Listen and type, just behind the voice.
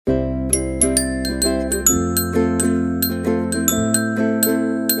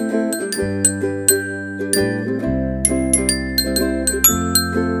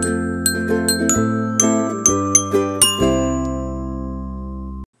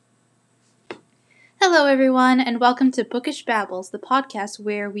Hello, everyone, and welcome to Bookish Babbles, the podcast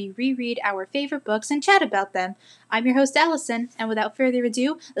where we reread our favorite books and chat about them. I'm your host, Allison, and without further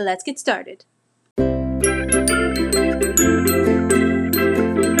ado, let's get started.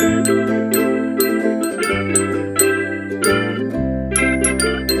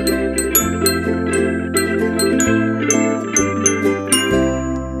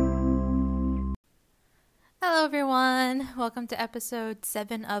 Hello everyone, welcome to episode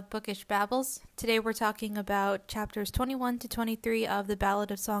 7 of Bookish Babbles. Today we're talking about chapters 21 to 23 of the Ballad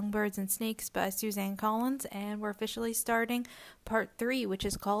of Songbirds and Snakes by Suzanne Collins, and we're officially starting part 3, which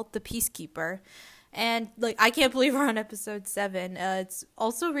is called The Peacekeeper. And I can't believe we're on episode 7. It's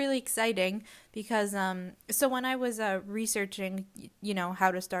also really exciting because so when I was researching,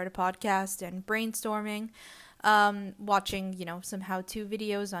 how to start a podcast and brainstorming, watching, some how-to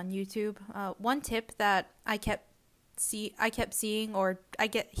videos on YouTube. One tip that I kept seeing or I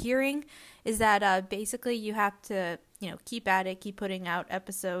get hearing is that basically you have to, keep at it, keep putting out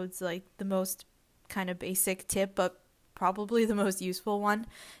episodes, like the most kind of basic tip, but probably the most useful one.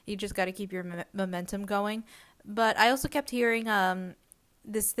 You just got to keep your momentum going. But I also kept hearing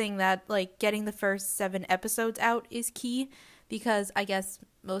this thing that getting the first 7 episodes out is key, because I guess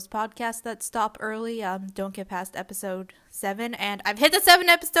most podcasts that stop early don't get past episode 7, and I've hit the 7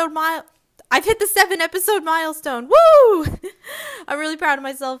 episode milestone. Woo! I'm really proud of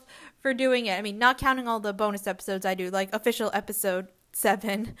myself for doing it. I mean, not counting all the bonus episodes I do, official episode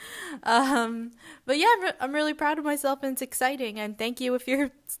 7. But yeah, I'm really proud of myself, and it's exciting, and thank you if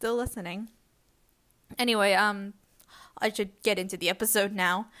you're still listening. Anyway, I should get into the episode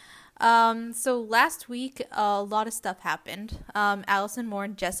now. So last week, a lot of stuff happened. Allison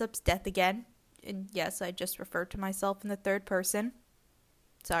mourned Jessup's death again. And yes, I just referred to myself in the third person.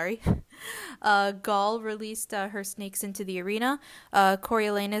 Sorry. Gall released her snakes into the arena.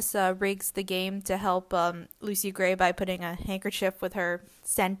 Coriolanus rigs the game to help Lucy Gray by putting a handkerchief with her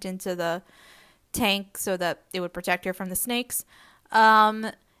scent into the tank so that it would protect her from the snakes.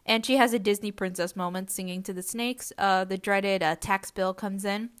 And she has a Disney princess moment singing to the snakes. The dreaded tax bill comes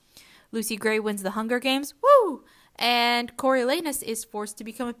in. Lucy Gray wins the Hunger Games. Woo! And Coriolanus is forced to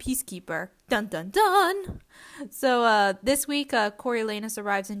become a peacekeeper. Dun dun dun! So this week, Coriolanus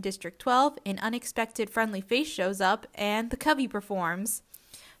arrives in District 12. An unexpected friendly face shows up, and the Covey performs.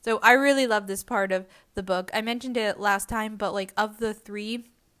 So I really love this part of the book. I mentioned it last time, but of the 3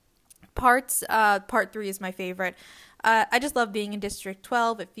 parts, part 3 is my favorite. I just love being in District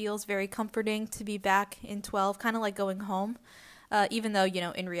 12. It feels very comforting to be back in 12, kind of like going home. Even though,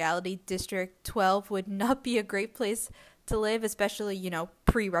 in reality, District 12 would not be a great place to live, especially,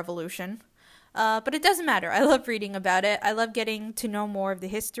 pre-revolution. But it doesn't matter. I love reading about it. I love getting to know more of the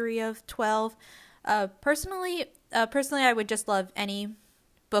history of 12. Personally, I would just love any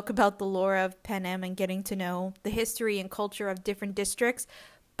book about the lore of Panem and getting to know the history and culture of different districts.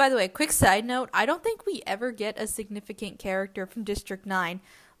 By the way, quick side note, I don't think we ever get a significant character from District 9.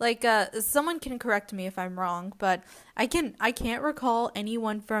 Someone can correct me if I'm wrong, but I can't recall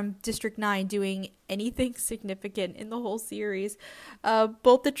anyone from District 9 doing anything significant in the whole series.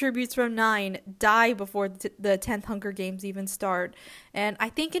 Both the tributes from 9 die before the 10th Hunger Games even start. And I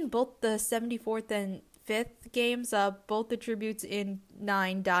think in both the 74th and 5th games, both the tributes in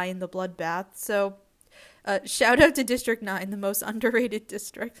 9 die in the bloodbath. So, shout out to District 9, the most underrated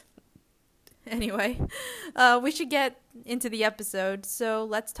district. Anyway, we should get into the episode, so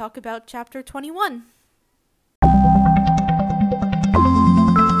let's talk about chapter 21.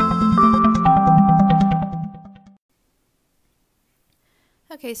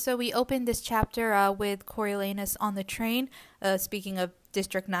 Okay, so we opened this chapter with Coriolanus on the train. Speaking of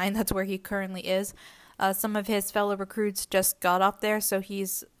District 9, that's where he currently is. Some of his fellow recruits just got off there, so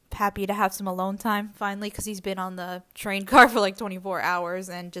he's happy to have some alone time finally, because he's been on the train car for 24 hours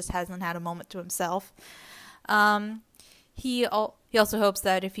and just hasn't had a moment to himself. He also hopes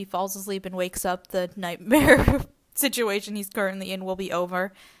that if he falls asleep and wakes up, the nightmare situation he's currently in will be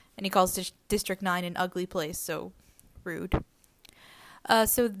over, and he calls District 9 an ugly place, so rude.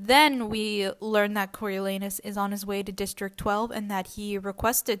 So then we learn that Coriolanus is on his way to District 12 and that he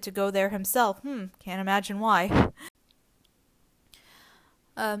requested to go there himself. Can't imagine why.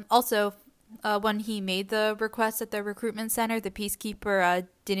 Also, when he made the request at the recruitment center, the peacekeeper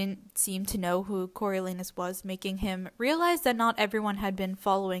didn't seem to know who Coriolanus was, making him realize that not everyone had been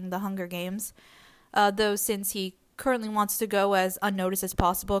following the Hunger Games. Though since he currently wants to go as unnoticed as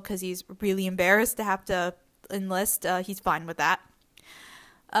possible because he's really embarrassed to have to enlist, he's fine with that.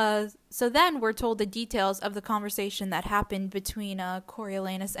 So then we're told the details of the conversation that happened between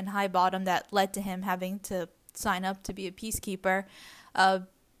Coriolanus and Highbottom that led to him having to sign up to be a peacekeeper.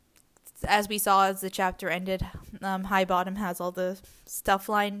 as we saw as the chapter ended, Highbottom has all the stuff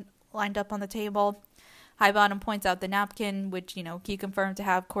lined up on the table. Highbottom points out the napkin, which, he confirmed to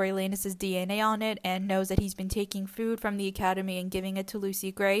have Coriolanus' DNA on it, and knows that he's been taking food from the academy and giving it to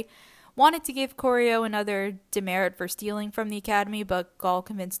Lucy Gray. Wanted to give Corio another demerit for stealing from the academy, but Gall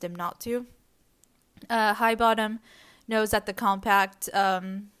convinced him not to. Highbottom knows that the compact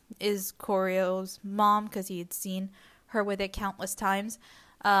is Corio's mom, because he had seen her with it countless times.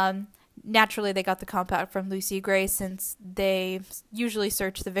 Naturally, they got the compact from Lucy Gray, since they usually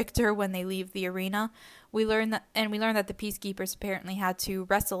search the victor when they leave the arena. We learn that the peacekeepers apparently had to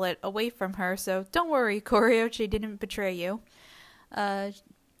wrestle it away from her, so don't worry, Corio, she didn't betray you.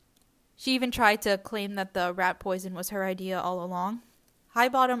 She even tried to claim that the rat poison was her idea all along.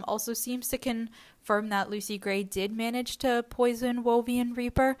 Highbottom also seems to confirm that Lucy Gray did manage to poison Wovian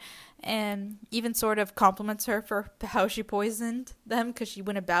Reaper, and even sort of compliments her for how she poisoned them, because she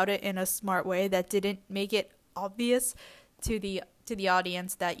went about it in a smart way that didn't make it obvious to the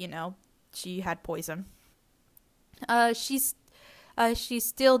audience that, she had poison. She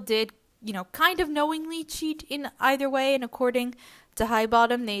still did, kind of knowingly cheat in either way, and according to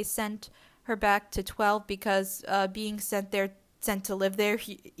Highbottom, they sent her back to 12 because being sent to live there,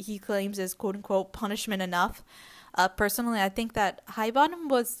 he claims is quote-unquote punishment enough. Personally, I think that Highbottom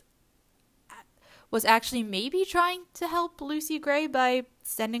was actually maybe trying to help Lucy Gray by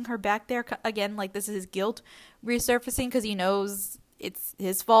sending her back there. Again, like, this is his guilt resurfacing, because he knows it's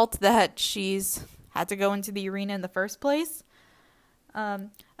his fault that she's had to go into the arena in the first place. I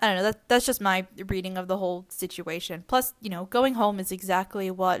don't know, that's just my reading of the whole situation. Plus, going home is exactly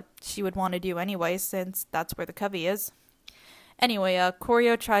what she would want to do anyway, since that's where the covey is. Anyway,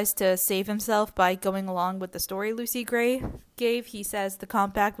 Corio tries to save himself by going along with the story Lucy Gray gave. He says the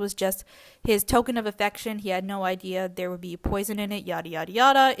compact was just his token of affection. He had no idea there would be poison in it, yada, yada,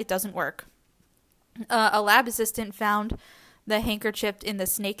 yada. It doesn't work. A lab assistant found the handkerchief in the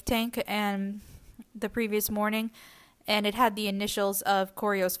snake tank and the previous morning, and it had the initials of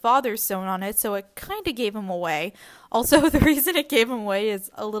Corio's father sewn on it, so it kind of gave him away. Also, the reason it gave him away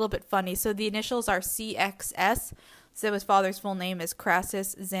is a little bit funny. So the initials are CXS, so his father's full name is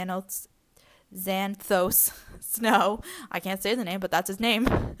Crassus Xanthos Snow. I can't say the name, but that's his name.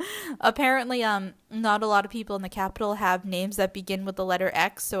 Apparently, not a lot of people in the capital have names that begin with the letter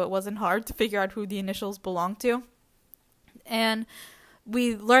X, so it wasn't hard to figure out who the initials belong to. And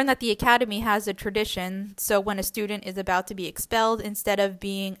we learn that the academy has a tradition, so when a student is about to be expelled, instead of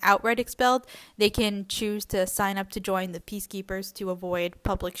being outright expelled, they can choose to sign up to join the peacekeepers to avoid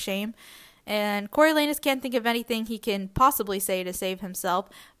public shame. And Coriolanus can't think of anything he can possibly say to save himself,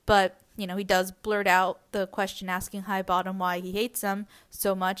 but, he does blurt out the question asking Highbottom why he hates him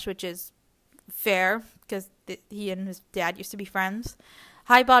so much, which is fair, because he and his dad used to be friends.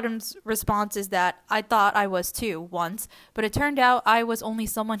 Highbottom's response is that, I thought I was too, once, but it turned out I was only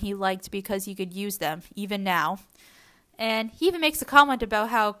someone he liked because he could use them, even now. And he even makes a comment about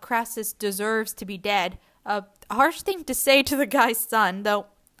how Crassus deserves to be dead. A harsh thing to say to the guy's son, though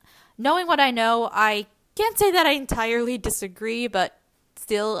knowing what I know, I can't say that I entirely disagree, but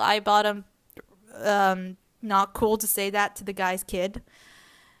still, Highbottom, not cool to say that to the guy's kid.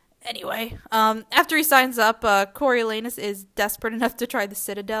 Anyway, after he signs up, Coriolanus is desperate enough to try the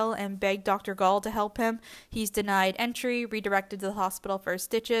Citadel and beg Dr. Gall to help him. He's denied entry, redirected to the hospital for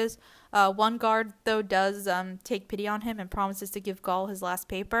stitches. One guard, though, does take pity on him and promises to give Gall his last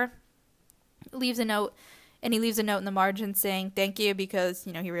paper. Leaves a note in the margin saying thank you, because,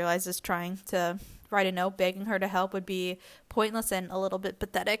 he realizes trying to write a note begging her to help would be pointless and a little bit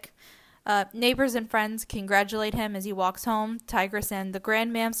pathetic. Neighbors and friends congratulate him as he walks home. Tigress and the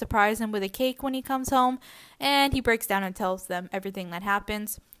grandmam surprise him with a cake when he comes home, and he breaks down and tells them everything that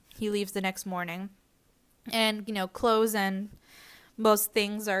happens. He leaves the next morning. And, clothes and most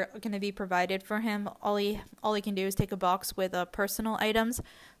things are going to be provided for him. All he can do is take a box with personal items.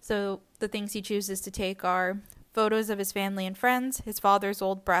 So the things he chooses to take are photos of his family and friends, his father's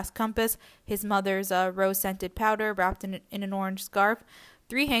old brass compass, his mother's rose-scented powder wrapped in an orange scarf,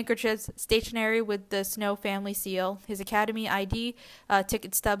 3 handkerchiefs, stationery with the Snow family seal, his academy ID,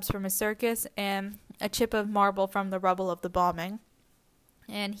 ticket stubs from a circus, and a chip of marble from the rubble of the bombing.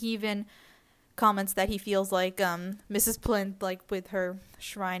 And he even comments that he feels like Mrs. Plinth, like with her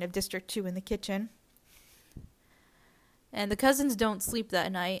shrine of District 2 in the kitchen. And the cousins don't sleep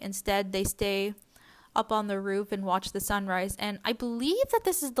that night. Instead, they stay up on the roof and watch the sunrise. And I believe that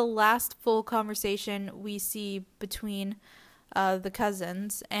this is the last full conversation we see between the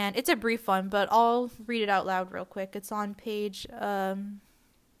cousins, and it's a brief one, but I'll read it out loud real quick. It's on page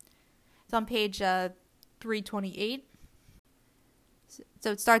 328.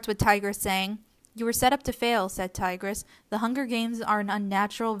 So it starts with Tigress saying, "You were set up to fail," said Tigress. "The Hunger Games are an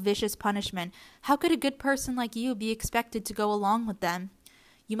unnatural, vicious punishment. How could a good person like you be expected to go along with them?"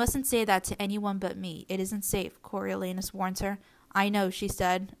 "You mustn't say that to anyone but me. It isn't safe," Coriolanus warns her. "I know," she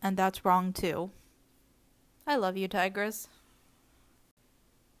said, "and that's wrong too." I love you, Tigress.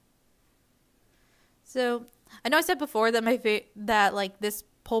 So, I know I said before that this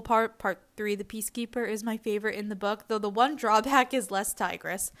whole part 3, the Peacekeeper, is my favorite in the book, though the one drawback is less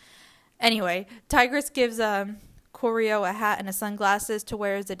Tigress. Anyway, Tigress gives Corio a hat and a sunglasses to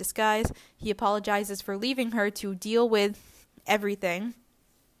wear as a disguise. He apologizes for leaving her to deal with everything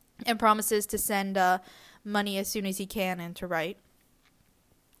and promises to send money as soon as he can and to write.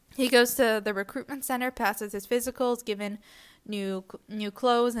 He goes to the recruitment center, passes his physicals, given new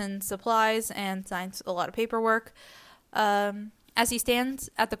clothes and supplies, and signs a lot of paperwork. As he stands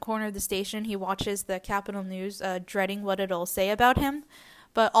at the corner of the station, he watches the Capitol News, dreading what it'll say about him.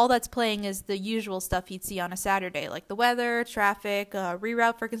 But all that's playing is the usual stuff you'd see on a Saturday, like the weather, traffic,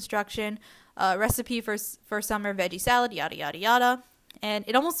 reroute for construction, recipe for summer veggie salad, yada, yada, yada. And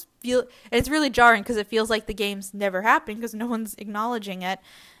it almost it's really jarring because it feels like the games never happened because no one's acknowledging it.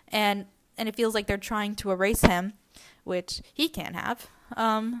 And it feels like they're trying to erase him, which he can't have.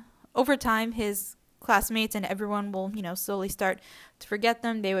 Over time, his classmates and everyone will, slowly start to forget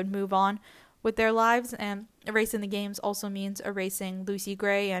them. They would move on with their lives, and erasing the games also means erasing Lucy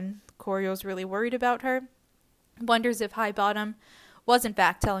Gray, and Corio's really worried about her. Wonders if Highbottom was in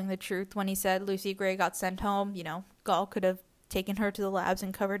fact telling the truth when he said Lucy Gray got sent home. Gaul could have taken her to the labs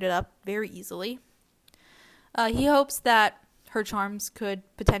and covered it up very easily. He hopes that her charms could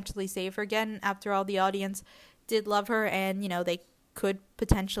potentially save her again. After all, the audience did love her, and, they could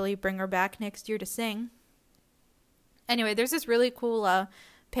potentially bring her back next year to sing. Anyway, there's this really cool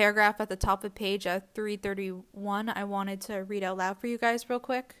paragraph at the top of page 331 I wanted to read out loud for you guys real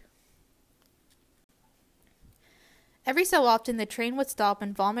quick. Every so often, the train would stop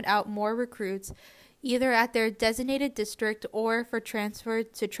and vomit out more recruits, either at their designated district or for transfer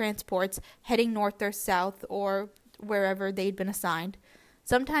to transports heading north or south or wherever they'd been assigned.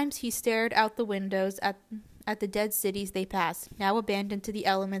 Sometimes he stared out the windows at the dead cities they passed, now abandoned to the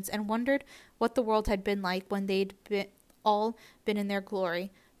elements, and wondered what the world had been like when they'd all been in their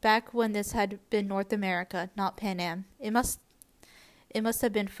glory, back when this had been North America, not Pan Am. It must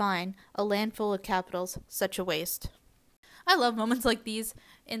have been fine, a land full of capitals, such a waste. I love moments like these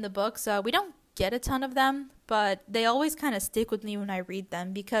in the books. We don't get a ton of them, but they always kind of stick with me when I read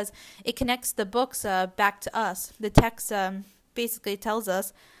them because it connects the books back to us. The text basically tells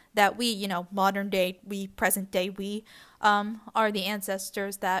us that we, modern day, present day, we are the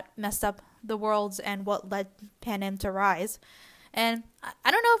ancestors that messed up the worlds and what led Pan Am to rise. And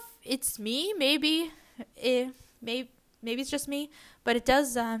I don't know if it's me, maybe it's just me, but it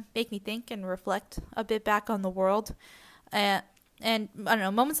does make me think and reflect a bit back on the world. And I don't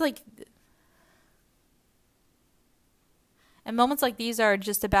know, moments like these are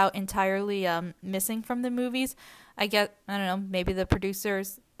just about entirely missing from the movies. I don't know, maybe the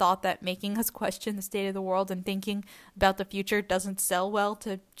producers thought that making us question the state of the world and thinking about the future doesn't sell well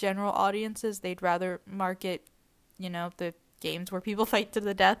to general audiences. They'd rather market, the games where people fight to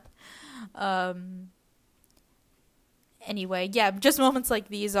the death. Anyway, yeah, just moments like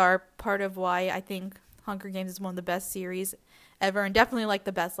these are part of why I think Hunger Games is one of the best series ever, and definitely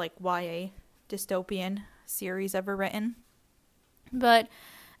the best YA dystopian series ever written. But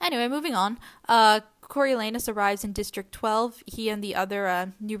anyway, moving on. Coriolanus arrives in District 12. He and the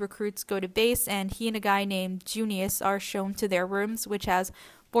other new recruits go to base, and he and a guy named Junius are shown to their rooms, which has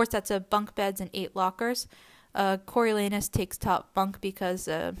 4 sets of bunk beds and 8 lockers. Coriolanus takes top bunk because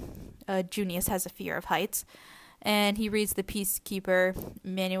Junius has a fear of heights, and he reads the Peacekeeper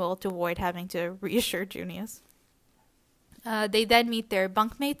manual to avoid having to reassure Junius. They then meet their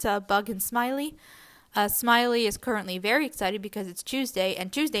bunkmates, Bug and Smiley. Smiley is currently very excited because it's Tuesday,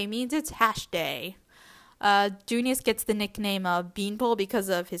 and Tuesday means it's hash day. Junius gets the nickname Beanpole because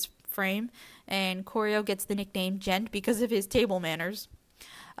of his frame, and Corio gets the nickname Gent because of his table manners.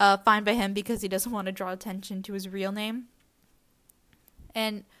 Fine by him because he doesn't want to draw attention to his real name.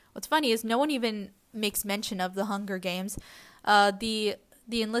 And what's funny is no one even makes mention of the Hunger Games.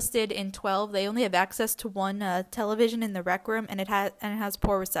 The enlisted in 12, they only have access to one television in the rec room, and it has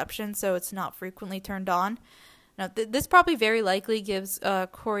poor reception, so it's not frequently turned on. Now, this probably very likely gives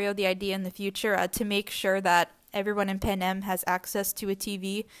Corio the idea in the future to make sure that everyone in Pan Am has access to a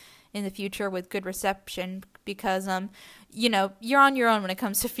TV in the future with good reception, because you're on your own when it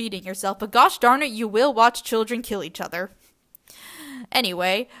comes to feeding yourself, but gosh darn it, you will watch children kill each other.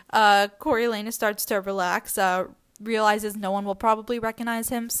 Anyway, Coriolanus starts to relax, realizes no one will probably recognize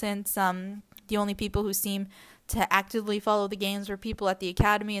him since the only people who seem to actively follow the games were people at the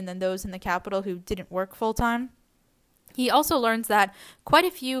academy and then those in the capital who didn't work full-time. He also learns that quite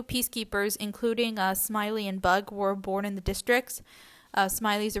a few peacekeepers, including Smiley and Bug, were born in the districts.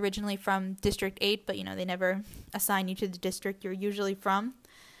 Smiley's originally from District 8, but, they never assign you to the district you're usually from.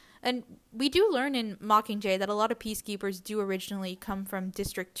 And we do learn in Mockingjay that a lot of peacekeepers do originally come from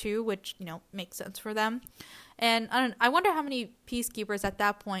District 2, which, makes sense for them. And I wonder how many peacekeepers at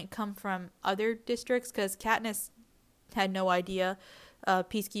that point come from other districts, because Katniss had no idea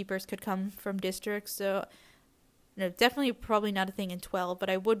peacekeepers could come from districts. So, definitely probably not a thing in 12, but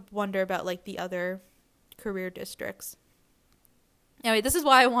I would wonder about, the other career districts. Anyway, this is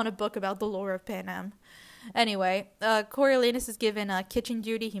why I want a book about the lore of Panem. Anyway, Coriolanus is given kitchen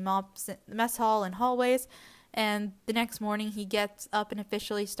duty. He mops the mess hall and hallways. And the next morning, he gets up and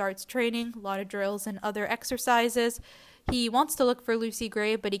officially starts training. A lot of drills and other exercises. He wants to look for Lucy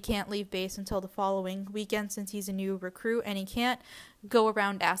Gray, but he can't leave base until the following weekend since he's a new recruit. And he can't go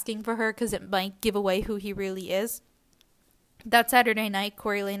around asking for her because it might give away who he really is. That Saturday night,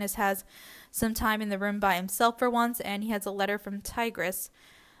 Coriolanus has some time in the room by himself for once, and he has a letter from Tigress.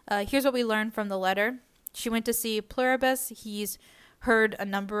 Here's what we learn from the letter. She went to see Pluribus. He's heard a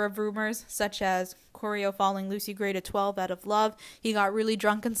number of rumors, such as Corio falling Lucy Gray to 12 out of love. He got really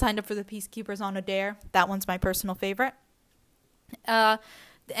drunk and signed up for the Peacekeepers on a dare. That one's my personal favorite. And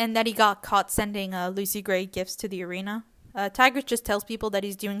that he got caught sending Lucy Gray gifts to the arena. Tigress just tells people that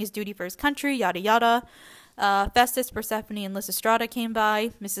he's doing his duty for his country, yada yada. Festus, Persephone, and Lysistrata came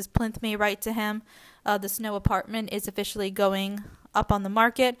by. Mrs. Plinth may write to him. The Snow apartment is officially going up on the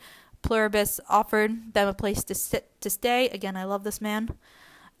market. Pluribus offered them a place to stay. Again, I love this man.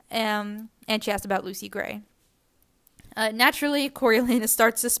 And she asked about Lucy Gray. Naturally, Coriolanus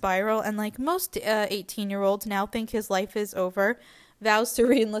starts to spiral, and like most 18-year-olds now think his life is over, vows to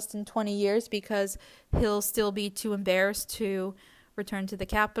re-enlist in 20 years because he'll still be too embarrassed to return to the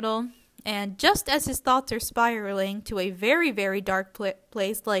capital. And just as his thoughts are spiraling to a very, very dark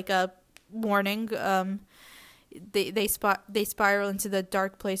place, like a warning, they spiral into the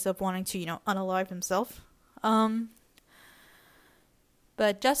dark place of wanting to, unalive himself. But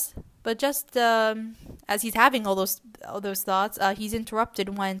just as he's having all those thoughts, he's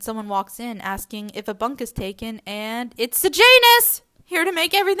interrupted when someone walks in asking if a bunk is taken, and it's Sejanus, here to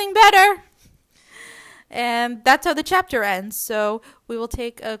make everything better. And that's how the chapter ends. So we will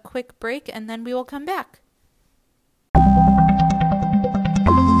take a quick break and then we will come back.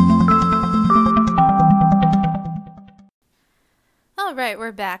 Alright,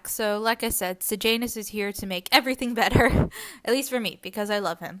 we're back. So like I said, Sejanus is here to make everything better. At least for me, because I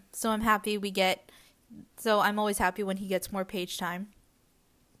love him. So I'm always happy when he gets more page time.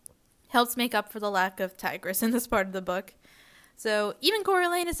 Helps make up for the lack of Tigress in this part of the book. So even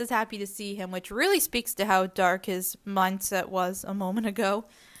Coriolanus is happy to see him, which really speaks to how dark his mindset was a moment ago,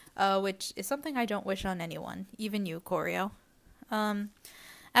 which is something I don't wish on anyone, even you, Corio.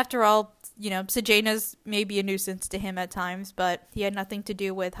 After all, Sejanus may be a nuisance to him at times, but he had nothing to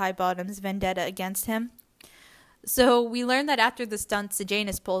do with Highbottom's vendetta against him. So we learned that after the stunt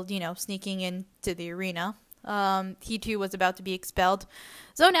Sejanus pulled, sneaking into the arena, he too was about to be expelled.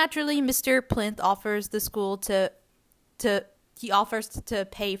 So naturally, Mr. Plinth offers the school to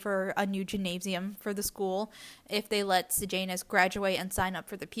pay for a new gymnasium for the school if they let Sejanus graduate and sign up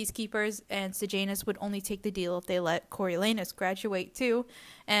for the Peacekeepers, and Sejanus would only take the deal if they let Coriolanus graduate too.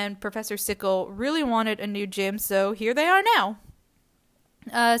 And Professor Sickle really wanted a new gym, so here they are now.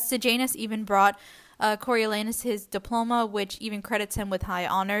 Sejanus even brought Coriolanus his diploma, which even credits him with high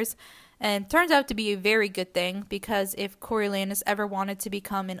honors, and turns out to be a very good thing, because if Coriolanus ever wanted to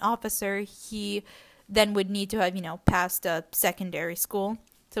become an officer, he then would need to have, passed a secondary school.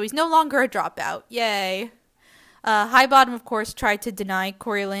 So he's no longer a dropout. Yay. Highbottom, of course, tried to deny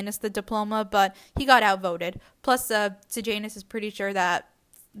Coriolanus the diploma, but he got outvoted. Plus, Sejanus is pretty sure that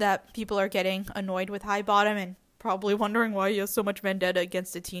people are getting annoyed with Highbottom and probably wondering why he has so much vendetta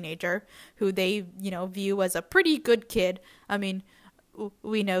against a teenager who they, view as a pretty good kid. I mean,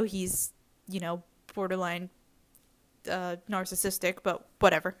 we know he's, borderline narcissistic, but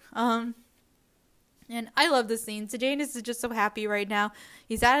whatever. And I love this scene. Sejanus is just so happy right now.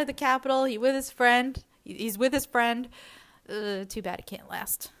 He's out of the capital. He's with his friend. Too bad it can't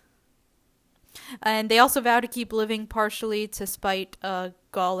last. And they also vow to keep living partially to spite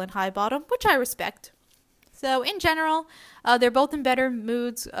Gaul and Highbottom, which I respect. So in general, they're both in better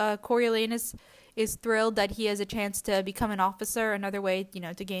moods. Coriolanus is thrilled that he has a chance to become an officer, another way,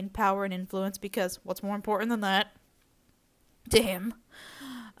 to gain power and influence, because what's more important than that? To him.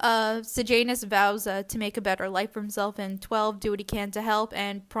 Sejanus vows to make a better life for himself, and 12 do what he can to help,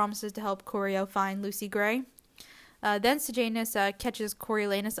 and promises to help Corio find Lucy Gray. Then Sejanus catches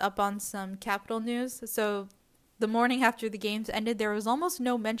Coriolanus up on some Capitol news. So the morning after the games ended, there was almost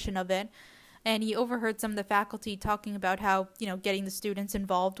no mention of it, and he overheard some of the faculty talking about how, getting the students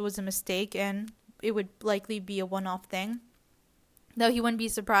involved was a mistake, and it would likely be a one-off thing. Though he wouldn't be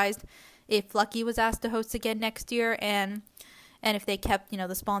surprised if Lucky was asked to host again next year, and if they kept,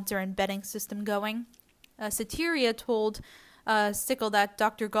 the sponsor and betting system going. Satyria told Sickle that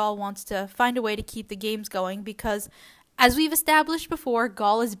Dr. Gall wants to find a way to keep the games going because, as we've established before,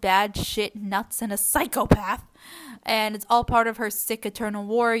 Gall is bad shit, nuts, and a psychopath. And it's all part of her sick eternal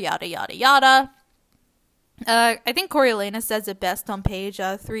war, yada, yada, yada. I think Coriolanus says it best on page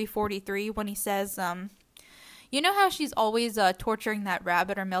 343 when he says, you know how she's always torturing that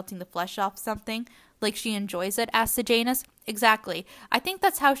rabbit or melting the flesh off something? Like she enjoys it, asked Sejanus. Exactly. I think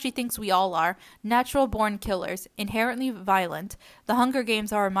that's how she thinks we all are. Natural-born killers, inherently violent. The Hunger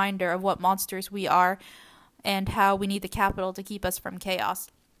Games are a reminder of what monsters we are and how we need the Capitol to keep us from chaos.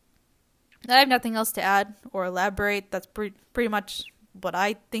 I have nothing else to add or elaborate. That's pretty much what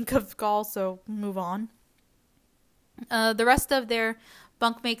I think of Gall, so move on. The rest of their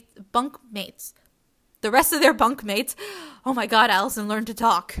bunkmates. Oh my god, Allison, learn to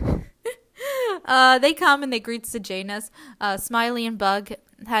talk. They come and they greet Sejanus. Smiley and Bug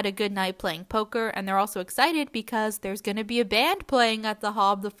had a good night playing poker, and they're also excited because there's going to be a band playing at the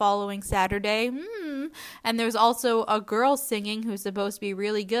Hob the following Saturday. And there's also a girl singing who's supposed to be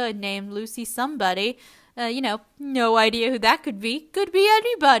really good named Lucy somebody. No idea who that could be. Could be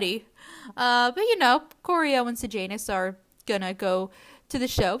anybody. But Corio and Sejanus are going to go to the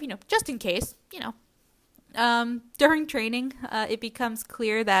show, just in case, During training, it becomes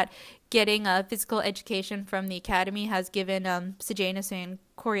clear that getting a physical education from the academy has given Sejanus and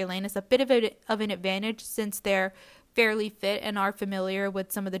Coriolanus a bit of an advantage since they're fairly fit and are familiar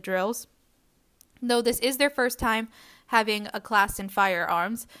with some of the drills. Though this is their first time having a class in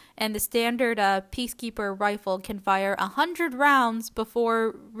firearms, and the standard Peacekeeper rifle can fire 100 rounds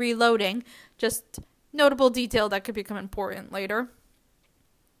before reloading. Just notable detail that could become important later.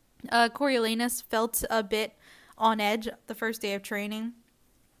 Coriolanus felt a bit on edge the first day of training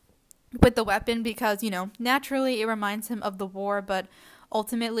with the weapon because, naturally it reminds him of the war, but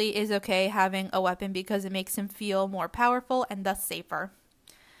ultimately is okay having a weapon because it makes him feel more powerful and thus safer.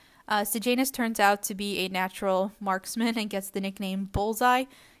 Sejanus turns out to be a natural marksman and gets the nickname Bullseye.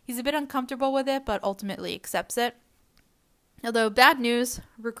 He's a bit uncomfortable with it, but ultimately accepts it. Although bad news,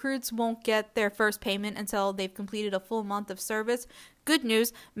 recruits won't get their first payment until they've completed a full month of service. Good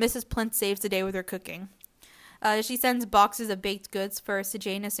news, Mrs. Plint saves the day with her cooking. She sends boxes of baked goods for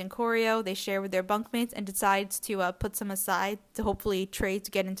Sejanus and Corio. They share with their bunkmates and decides to put some aside to hopefully trade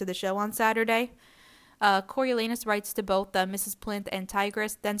to get into the show on Saturday. Coriolanus writes to both Mrs. Plint and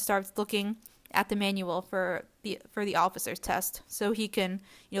Tigress, then starts looking at the manual for the officer's test so he can,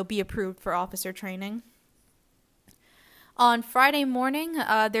 be approved for officer training. On Friday morning,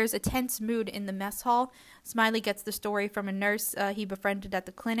 there's a tense mood in the mess hall. Smiley gets the story from a nurse he befriended at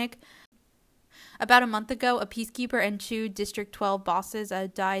the clinic. About a month ago, a peacekeeper and 2 District 12 bosses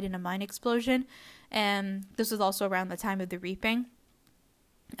died in a mine explosion, and this was also around the time of the reaping.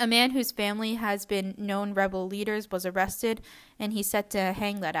 A man whose family has been known rebel leaders was arrested, and he's set to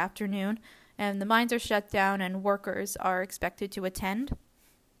hang that afternoon, and the mines are shut down and workers are expected to attend.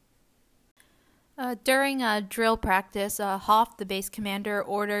 During drill practice, Hoff, the base commander,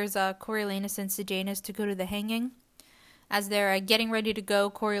 orders Coriolanus and Sejanus to go to the hanging. As they're getting ready to go,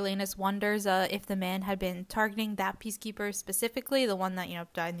 Coriolanus wonders if the man had been targeting that peacekeeper specifically, the one that,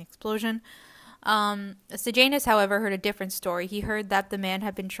 died in the explosion. Sejanus, however, heard a different story. He heard that the man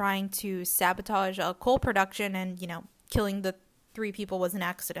had been trying to sabotage coal production and, killing the 3 people was an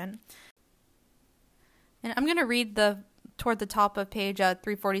accident. And I'm going to read toward the top of page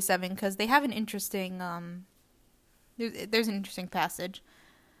 347 because they have an interesting, there's an interesting passage.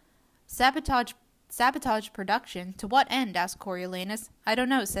 Sabotage production? To what end? Asked Coriolanus. I don't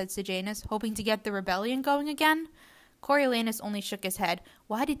know, said Sejanus, hoping to get the rebellion going again. Coriolanus only shook his head.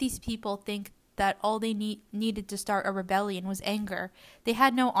 Why did these people think that all they needed to start a rebellion was anger? They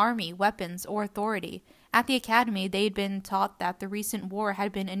had no army, weapons, or authority. At the academy, they had been taught that the recent war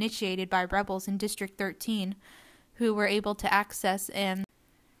had been initiated by rebels in District 13, who were able to access and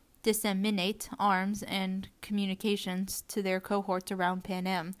disseminate arms and communications to their cohorts around Pan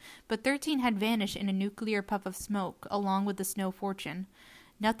Am. But 13 had vanished in a nuclear puff of smoke, along with the snow fortune.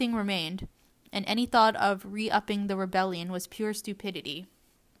 Nothing remained, and any thought of re-upping the rebellion was pure stupidity.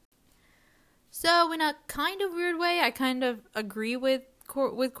 So, in a kind of weird way, I kind of agree with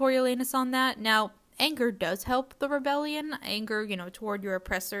with Coriolanus on that. Now, anger does help the rebellion. Anger, toward your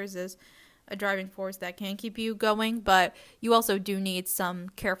oppressors is a driving force that can keep you going, but you also do need some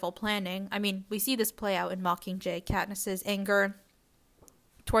careful planning. I mean, we see this play out in Mockingjay. Katniss's anger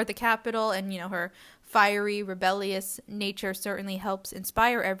toward the capital and, her fiery, rebellious nature certainly helps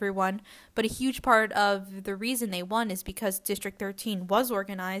inspire everyone, but a huge part of the reason they won is because District 13 was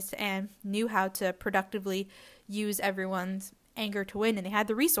organized and knew how to productively use everyone's anger to win, and they had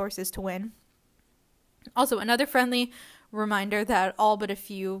the resources to win. Also, another friendly reminder that all but a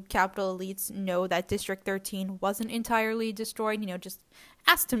few capital elites know that District 13 wasn't entirely destroyed, just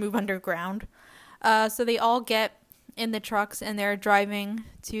asked to move underground. So they all get in the trucks and they're driving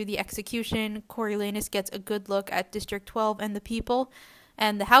to the execution. Coriolanus gets a good look at District 12 and the people,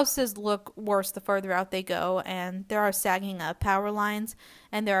 and the houses look worse the further out they go, and there are sagging power lines,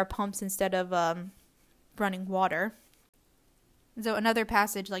 and there are pumps instead of running water. So another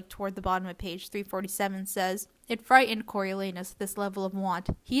passage, toward the bottom of page 347, says, "It frightened Coriolanus, this level of want.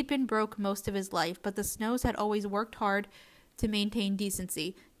 He had been broke most of his life, but the Snows had always worked hard to maintain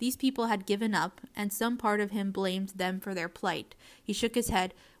decency. These people had given up, and some part of him blamed them for their plight. He shook his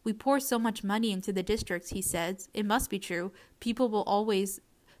head. 'We pour so much money into the districts,' he said. 'It must be true. People always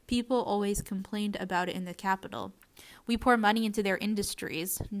complained about it in the capital. We pour money into their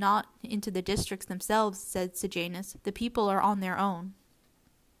industries, not into the districts themselves,' said Sejanus. 'The people are on their own.'"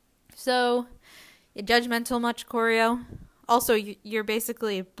 So, judgmental much, Corio? Also, you're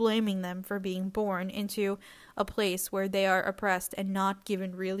basically blaming them for being born into a place where they are oppressed and not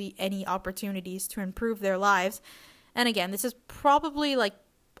given really any opportunities to improve their lives. And again, this is probably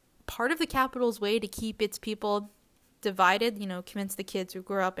part of the capital's way to keep its people divided, convince the kids who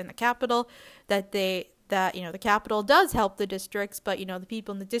grew up in the capital that the capital does help the districts, but the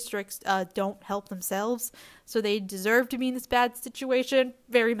people in the districts don't help themselves, so they deserve to be in this bad situation.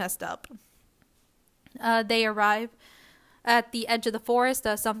 Very messed up. They arrive at the edge of the forest,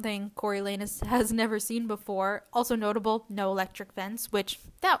 something Coriolanus has never seen before. Also notable, no electric fence, which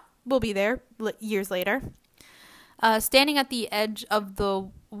that will be there years later. Standing at the edge of the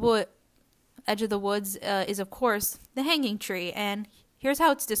woods is, of course, the hanging tree, and here's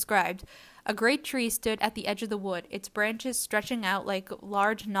how it's described. "A great tree stood at the edge of the wood, its branches stretching out like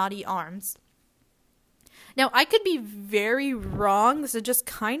large knotty arms." Now, I could be very wrong. This is just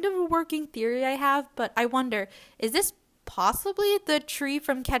kind of a working theory I have, but I wonder, is this possibly the tree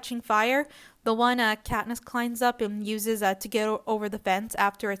from Catching Fire? The one Katniss climbs up and uses to get over the fence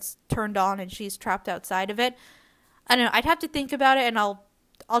after it's turned on and she's trapped outside of it? I don't know. I'd have to think about it, and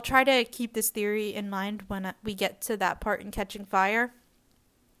I'll try to keep this theory in mind when we get to that part in Catching Fire.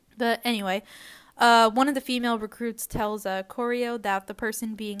 But anyway, one of the female recruits tells Corio that the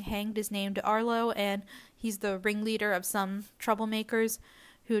person being hanged is named Arlo, and he's the ringleader of some troublemakers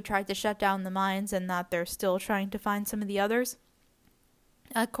who tried to shut down the mines, and that they're still trying to find some of the others.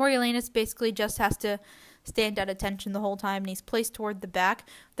 Coriolanus basically just has to stand at attention the whole time, and he's placed toward the back,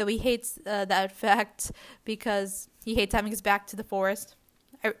 though he hates that fact because he hates having his back to the forest.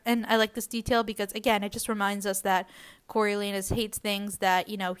 I like this detail because, again, it just reminds us that Coriolanus hates things that,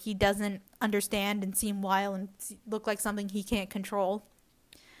 he doesn't understand and seem wild and look like something he can't control.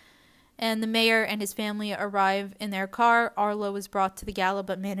 And the mayor and his family arrive in their car. Arlo is brought to the gala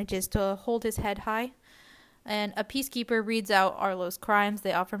but manages to hold his head high. And a peacekeeper reads out Arlo's crimes.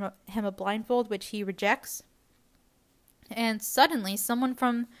 They offer him a blindfold, which he rejects. And suddenly, someone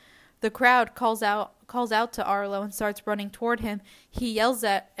from the crowd calls out to Arlo and starts running toward him. He yells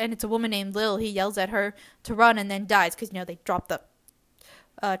and it's a woman named Lil. He yells at her to run and then dies because, they drop the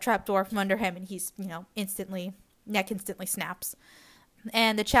trapdoor from under him, and he's, neck instantly snaps.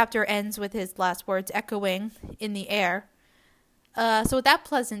 And the chapter ends with his last words echoing in the air. So with that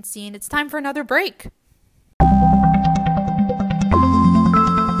pleasant scene, it's time for another break.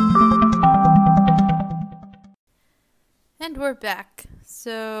 And we're back.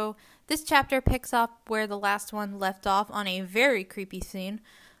 So this chapter picks up where the last one left off on a very creepy scene.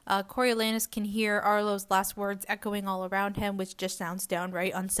 Coriolanus can hear Arlo's last words echoing all around him, which just sounds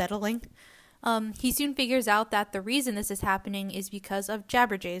downright unsettling. He soon figures out that the reason this is happening is because of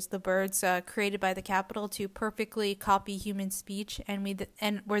jabberjays, the birds created by the capital to perfectly copy human speech,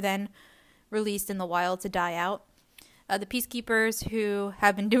 and were then released in the wild to die out. The peacekeepers, who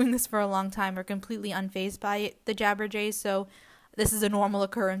have been doing this for a long time, are completely unfazed by the jabberjays, so this is a normal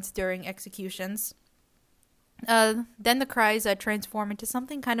occurrence during executions. Then the cries transform into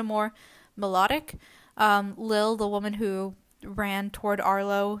something kind of more melodic. Lil, the woman who ran toward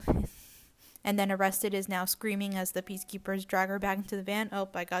Arlo and then arrested, is now screaming as the peacekeepers drag her back into the van. Oh,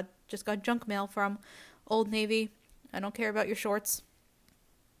 I just got junk mail from Old Navy. I don't care about your shorts.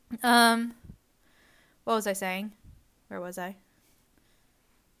 Um, what was I saying? Where was I?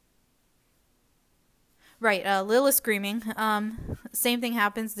 Right, Lil is screaming. Same thing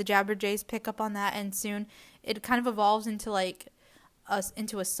happens. The Jabberjays pick up on that, and soon it kind of evolves into like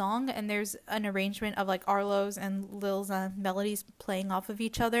into a song. And there's an arrangement of like Arlo's and Lil's melodies playing off of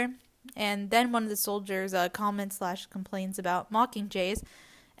each other. And then one of the soldiers comments/complains about Mockingjays.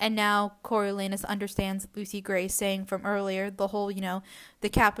 And now Coriolanus understands Lucy Gray's saying from earlier, the whole, the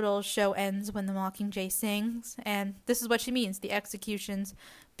capital show ends when the Mockingjay sings. And this is what she means, the executions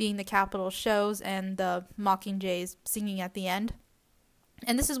being the capital shows and the Mockingjays singing at the end.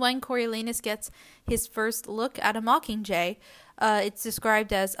 And this is when Coriolanus gets his first look at a Mockingjay. It's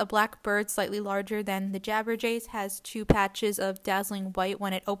described as a black bird slightly larger than the Jabberjays, has 2 patches of dazzling white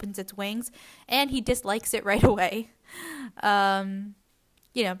when it opens its wings, and he dislikes it right away.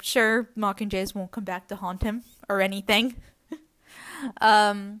 Sure, Mockingjays won't come back to haunt him or anything.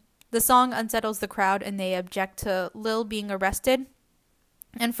 The song unsettles the crowd, and they object to Lil being arrested.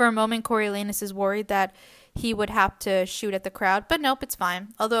 And for a moment, Coriolanus is worried that he would have to shoot at the crowd, but nope, it's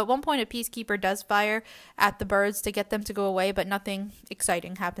fine. Although at one point, a peacekeeper does fire at the birds to get them to go away, but nothing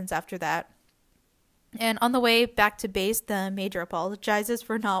exciting happens after that. And on the way back to base, the major apologizes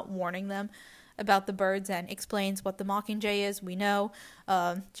for not warning them about the birds and explains what the Mockingjay is. We know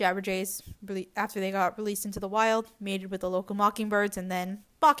Jabberjays, after they got released into the wild, mated with the local mockingbirds, and then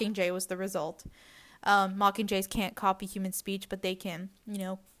Mockingjay was the result. Mockingjays can't copy human speech, but they can,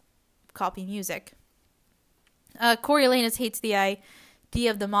 copy music. Coriolanus hates the idea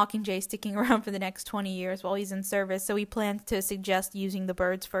of the Mockingjay sticking around for the next 20 years while he's in service, so he plans to suggest using the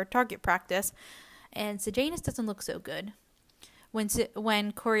birds for target practice. And Sejanus doesn't look so good.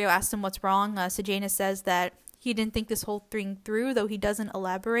 When Corio asks him what's wrong, Sejanus says that he didn't think this whole thing through, though he doesn't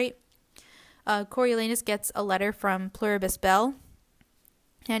elaborate. Coriolanus gets a letter from Pluribus Bell,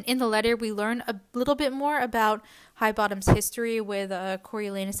 and in the letter we learn a little bit more about Highbottom's history with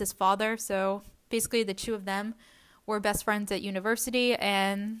Coriolanus' father. So basically the 2 of them were best friends at university,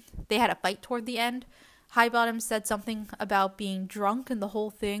 and they had a fight toward the end. Highbottom said something about being drunk, and the whole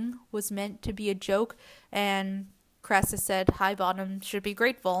thing was meant to be a joke, and Crassus said Highbottom should be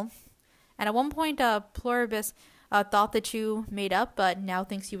grateful. And at one point, Pluribus thought the 2 made up, but now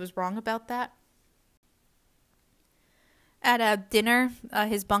thinks he was wrong about that. At dinner,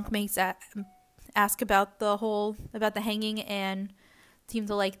 his bunkmates ask about the hanging, and seem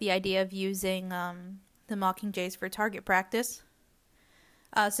to like the idea of using the Mockingjays for target practice.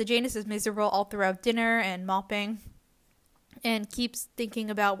 Sejanus is miserable all throughout dinner and mopping, and keeps thinking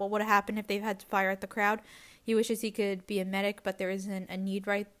about what would have happened if they had to fire at the crowd. He wishes he could be a medic, but there isn't a need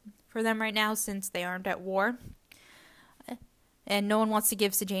for them right now since they aren't at war. And no one wants to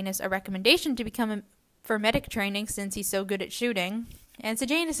give Sejanus a recommendation to become for medic training since he's so good at shooting. And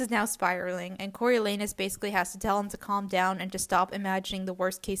Sejanus is now spiraling, and Coriolanus basically has to tell him to calm down and to stop imagining the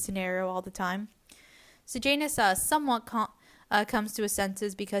worst case scenario all the time. Sejanus somewhat comes to his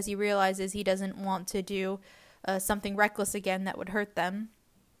senses because he realizes he doesn't want to do something reckless again that would hurt them.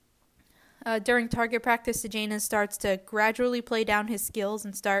 During target practice, Sejanus starts to gradually play down his skills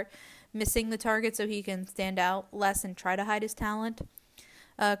and start missing the target so he can stand out less and try to hide his talent.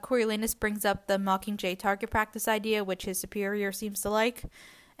 Coriolanus brings up the Mockingjay target practice idea, which his superior seems to like.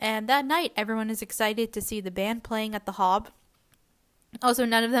 And that night, everyone is excited to see the band playing at the Hob. Also,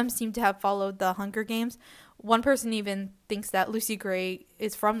 none of them seem to have followed the Hunger Games. One person even thinks that Lucy Gray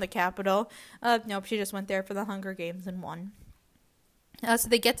is from the capital. Nope, she just went there for the Hunger Games and won. So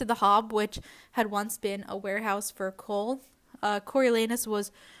they get to the Hob, which had once been a warehouse for coal. Coriolanus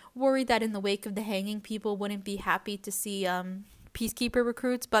was worried that in the wake of the hanging, people wouldn't be happy to see peacekeeper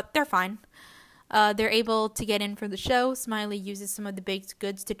recruits, but they're fine. They're able to get in for the show. Smiley uses some of the baked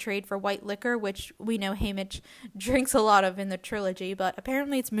goods to trade for white liquor, which we know Haymitch drinks a lot of in the trilogy, but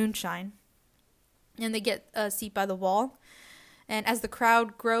apparently it's moonshine. And they get a seat by the wall. And as the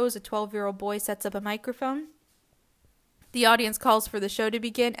crowd grows, a 12-year-old boy sets up a microphone. The audience calls for the show to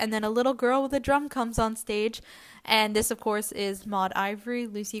begin, and then a little girl with a drum comes on stage. And this, of course, is Maud Ivory,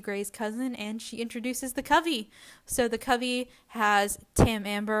 Lucy Gray's cousin, and she introduces the Covey. So the Covey has Tam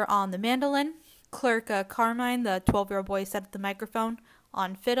Amber on the mandolin, Clerk Carmine, the 12-year-old boy, set up the microphone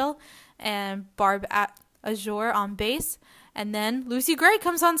on fiddle, and Barb Azure on bass, and then Lucy Gray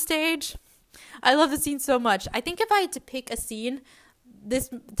comes on stage. I love the scene so much. I think if I had to pick a scene this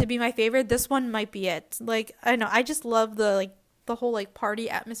to be my favorite, this one might be it. Like, I don't know, I just love the whole party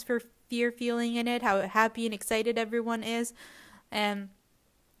atmosphere feeling in it, how happy and excited everyone is. And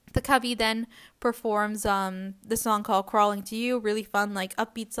The Covey then performs the song called Crawling to You, really fun, like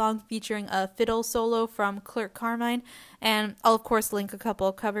upbeat song featuring a fiddle solo from Clerk Carmine. And I'll, of course, link a couple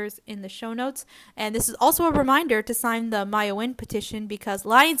of covers in the show notes. And this is also a reminder to sign the Maya Wynn petition because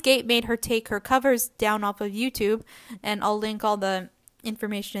Lionsgate made her take her covers down off of YouTube. And I'll link all the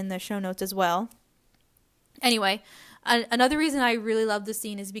information in the show notes as well. Anyway, another reason I really love this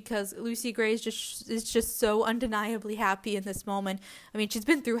scene is because Lucy Gray is just so undeniably happy in this moment. I mean, she's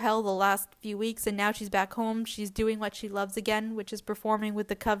been through hell the last few weeks, and now she's back home. She's doing what she loves again, which is performing with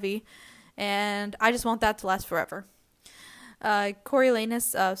the Covey, and I just want that to last forever.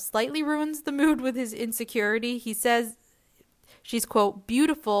 Coriolanus slightly ruins the mood with his insecurity. He says she's, quote,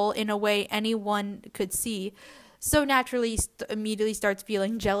 beautiful in a way anyone could see. So naturally, immediately starts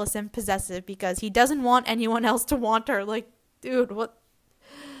feeling jealous and possessive because he doesn't want anyone else to want her. Like, dude, what?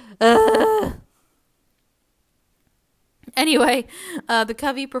 Anyway, the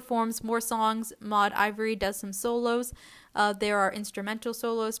Covey performs more songs. Maud Ivory does some solos. There are instrumental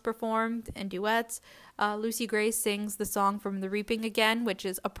solos performed and duets. Lucy Gray sings the song from The Reaping again, which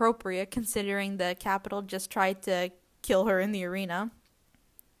is appropriate considering the Capitol just tried to kill her in the arena.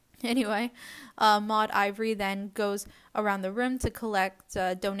 Anyway, Maud Ivory then goes around the room to collect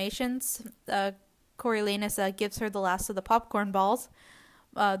donations. Coriolanus gives her the last of the popcorn balls.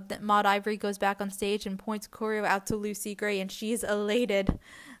 Maud Ivory goes back on stage and points Corio out to Lucy Gray, and she's elated.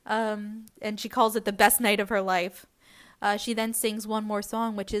 And she calls it the best night of her life. She then sings one more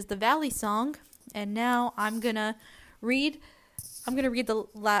song, which is the Valley Song. And now I'm gonna read the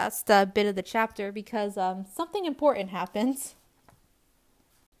last bit of the chapter because something important happens.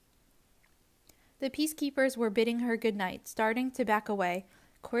 The peacekeepers were bidding her good night, starting to back away.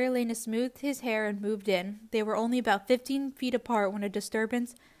 Coriolanus smoothed his hair and moved in. They were only about 15 feet apart when a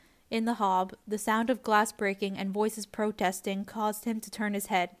disturbance in the hob, the sound of glass breaking and voices protesting, caused him to turn his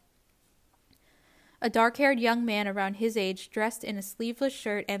head. A dark-haired young man around his age, dressed in a sleeveless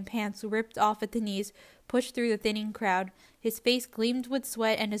shirt and pants ripped off at the knees, pushed through the thinning crowd. His face gleamed with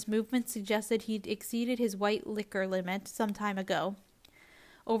sweat, and his movements suggested he'd exceeded his white liquor limit some time ago.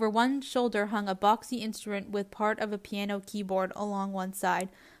 Over one shoulder hung a boxy instrument with part of a piano keyboard along one side.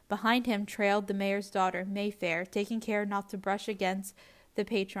 Behind him trailed the mayor's daughter, Mayfair, taking care not to brush against the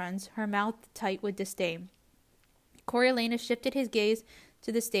patrons, her mouth tight with disdain. Coriolanus shifted his gaze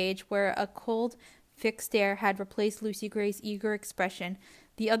to the stage, where a cold, fixed stare had replaced Lucy Gray's eager expression.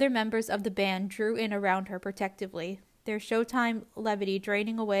 The other members of the band drew in around her protectively, their showtime levity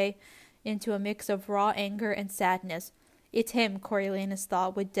draining away into a mix of raw anger and sadness. It's him, Coriolanus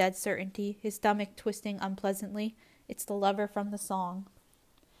thought with dead certainty, his stomach twisting unpleasantly. It's the lover from the song.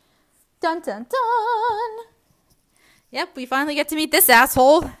 Dun dun dun! Yep, we finally get to meet this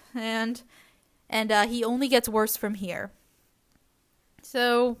asshole, and he only gets worse from here.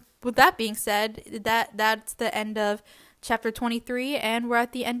 So, with that being said, that's the end of chapter 23, and we're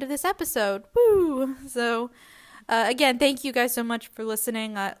at the end of this episode. Woo! So, again, thank you guys so much for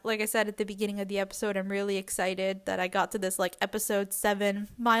listening. Like I said at the beginning of the episode, I'm really excited that I got to this episode 7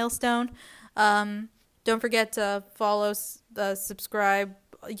 milestone. Don't forget to follow, subscribe,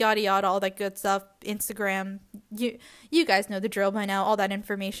 yada yada, all that good stuff. Instagram, you guys know the drill by now. All that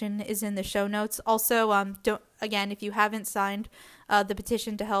information is in the show notes. Also, if you haven't signed the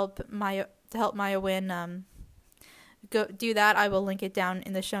petition to help Maya win, go do that. I will link it down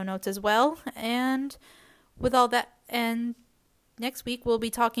in the show notes as well. And with all that, and next week we'll be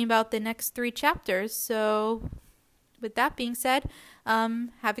talking about the next 3 chapters. So with that being said,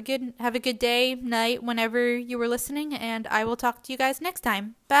 have a good day, night, whenever you were listening, and I will talk to you guys next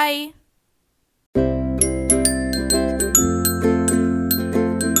time. Bye.